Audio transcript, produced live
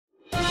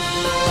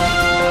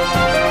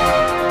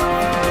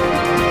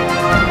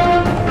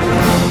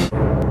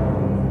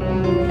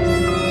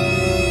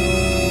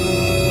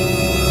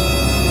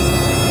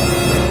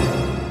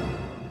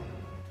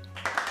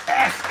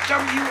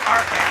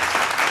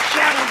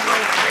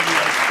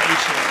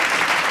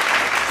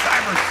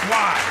Cyber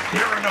Squad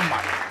here in the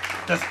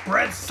mic to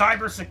spread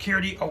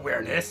cybersecurity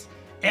awareness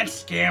and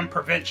scam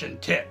prevention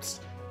tips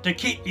to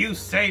keep you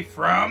safe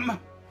from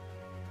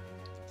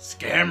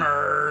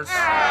scammers.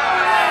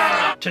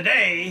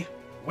 Today,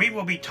 we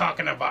will be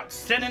talking about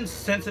sending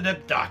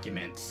sensitive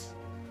documents.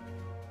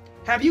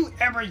 Have you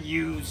ever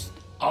used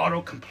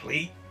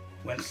autocomplete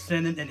when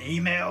sending an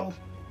email?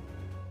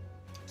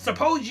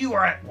 Suppose you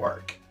are at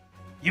work.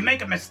 You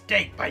make a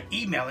mistake by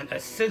emailing a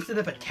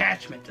sensitive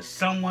attachment to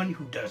someone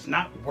who does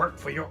not work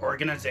for your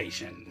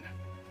organization.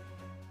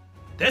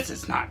 This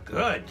is not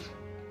good.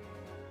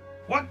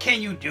 What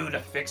can you do to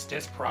fix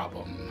this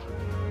problem?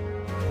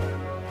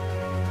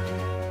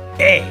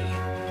 A.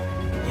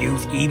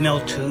 Use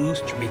email tools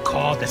to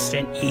recall the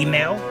sent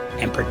email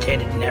and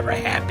pretend it never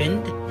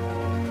happened.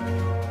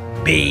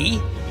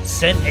 B.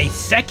 Send a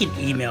second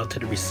email to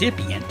the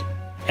recipient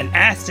and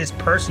ask this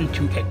person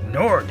to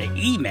ignore the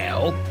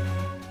email.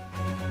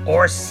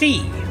 Or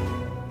C.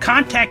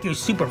 Contact your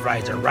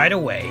supervisor right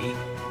away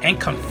and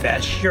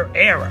confess your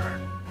error.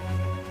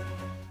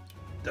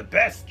 The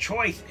best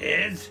choice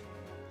is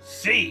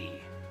C.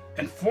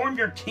 Inform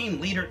your team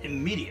leader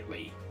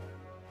immediately.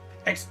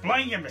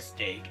 Explain your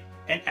mistake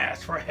and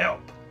ask for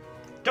help.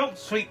 Don't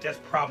sweep this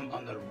problem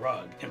under the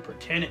rug and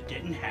pretend it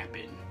didn't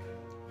happen.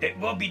 It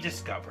will be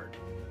discovered,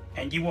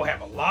 and you will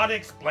have a lot of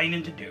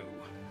explaining to do.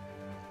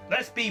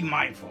 Let's be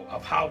mindful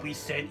of how we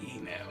send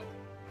email.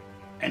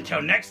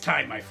 Until next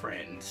time, my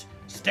friends,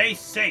 stay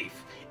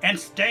safe and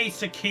stay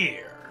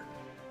secure.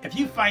 If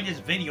you find this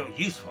video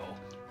useful,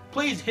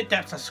 please hit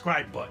that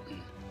subscribe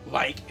button,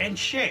 like, and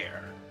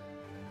share.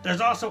 There's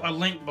also a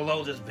link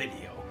below this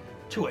video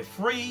to a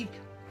free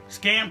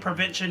scam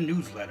prevention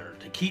newsletter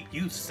to keep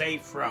you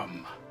safe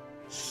from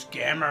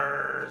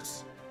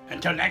scammers.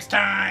 Until next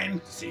time,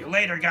 see you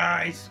later,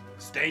 guys.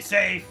 Stay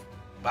safe.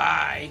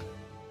 Bye.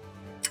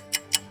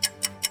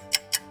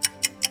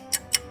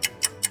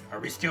 Are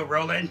we still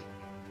rolling?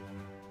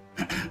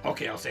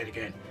 Okay, I'll say it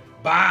again.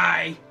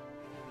 Bye.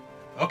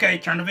 Okay,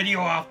 turn the video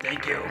off.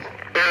 Thank you.